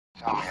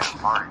Tommy had a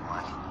party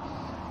once,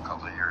 a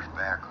couple of years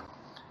back.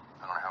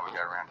 I don't know how we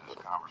got around to this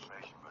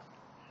conversation, but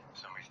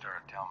somebody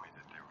started telling me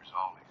that there was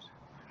all these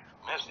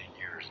missing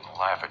years in the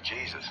life of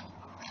Jesus.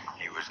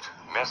 He was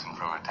missing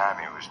from the time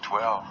he was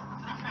 12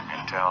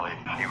 until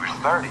he was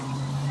 30.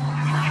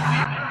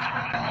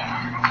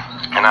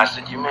 And I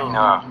said, you mean,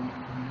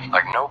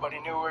 like nobody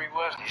knew where he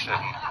was? And he said,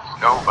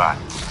 nobody.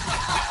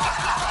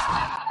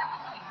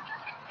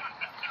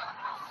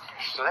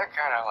 So that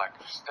kind of like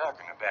stuck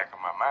in the back of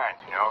my mind,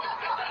 you know,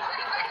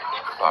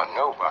 about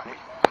nobody.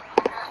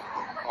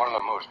 One of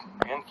the most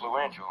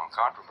influential and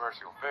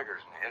controversial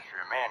figures in the history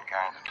of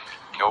mankind.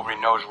 Nobody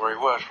knows where he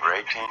was for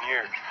 18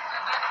 years.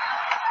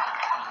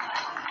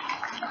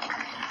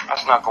 I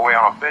snuck away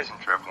on a fishing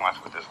trip once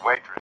with this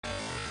waitress.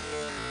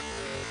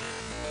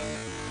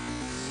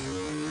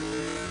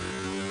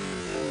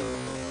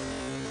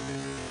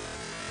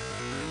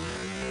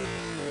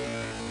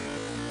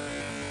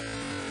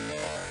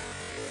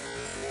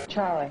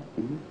 Charlie,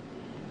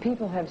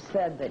 people have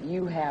said that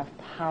you have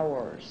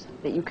powers,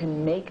 that you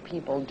can make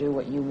people do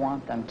what you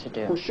want them to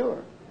do. Well,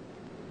 sure.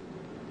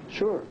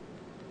 Sure.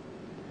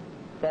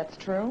 That's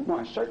true?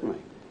 Why, certainly.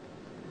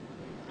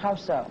 How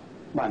so?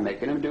 By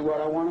making them do what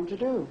I want them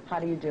to do. How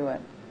do you do it?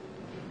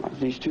 Like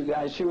these two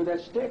guys here with that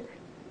stick.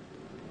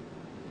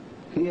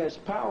 He has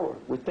power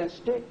with that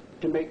stick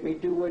to make me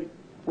do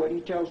what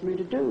he tells me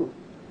to do.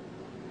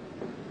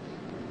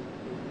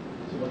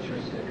 So what's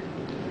your stick?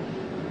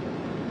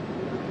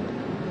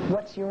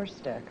 What's your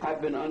stick?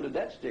 I've been under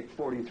that stick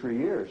 43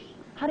 years.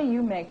 How do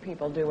you make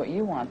people do what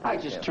you want them to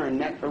do? I just turn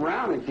that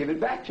around and give it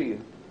back to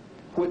you.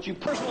 What's your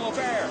personal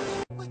affair?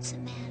 What's the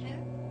matter?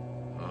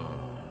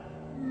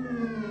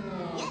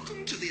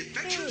 Welcome to the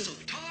adventures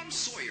of Tom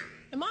Sawyer.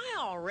 Am I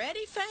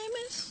already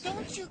famous?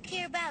 Don't you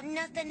care about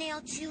nothing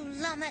else, you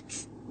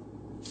lummox?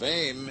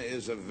 Fame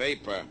is a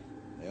vapor.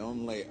 The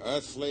only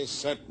earthly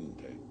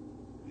certainty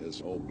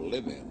is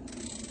oblivion.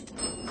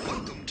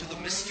 Welcome to the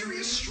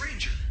mysterious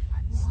stranger.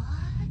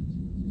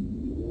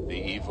 The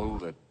evil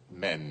that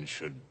men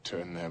should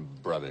turn their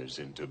brothers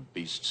into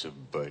beasts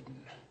of burden.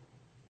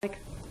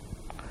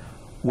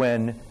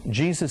 When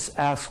Jesus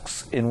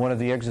asks in one of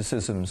the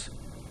exorcisms,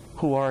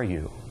 "Who are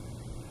you?"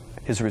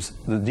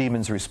 the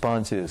demon's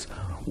response is,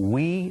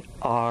 "We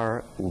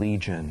are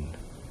legion."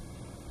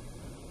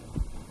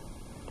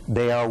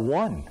 They are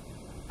one.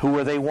 Who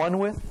are they one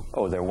with?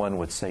 Oh, they're one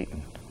with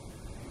Satan.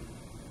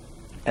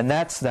 And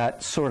that's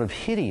that sort of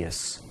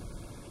hideous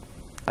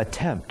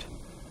attempt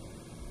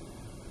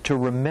to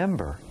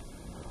remember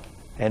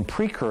and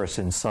precurse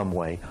in some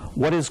way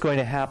what is going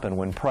to happen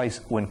when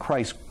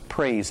Christ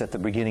prays at the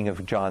beginning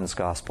of John's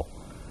Gospel.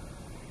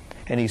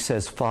 And he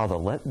says, "Father,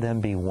 let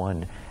them be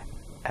one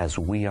as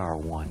we are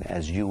one,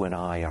 as you and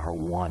I are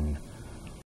one."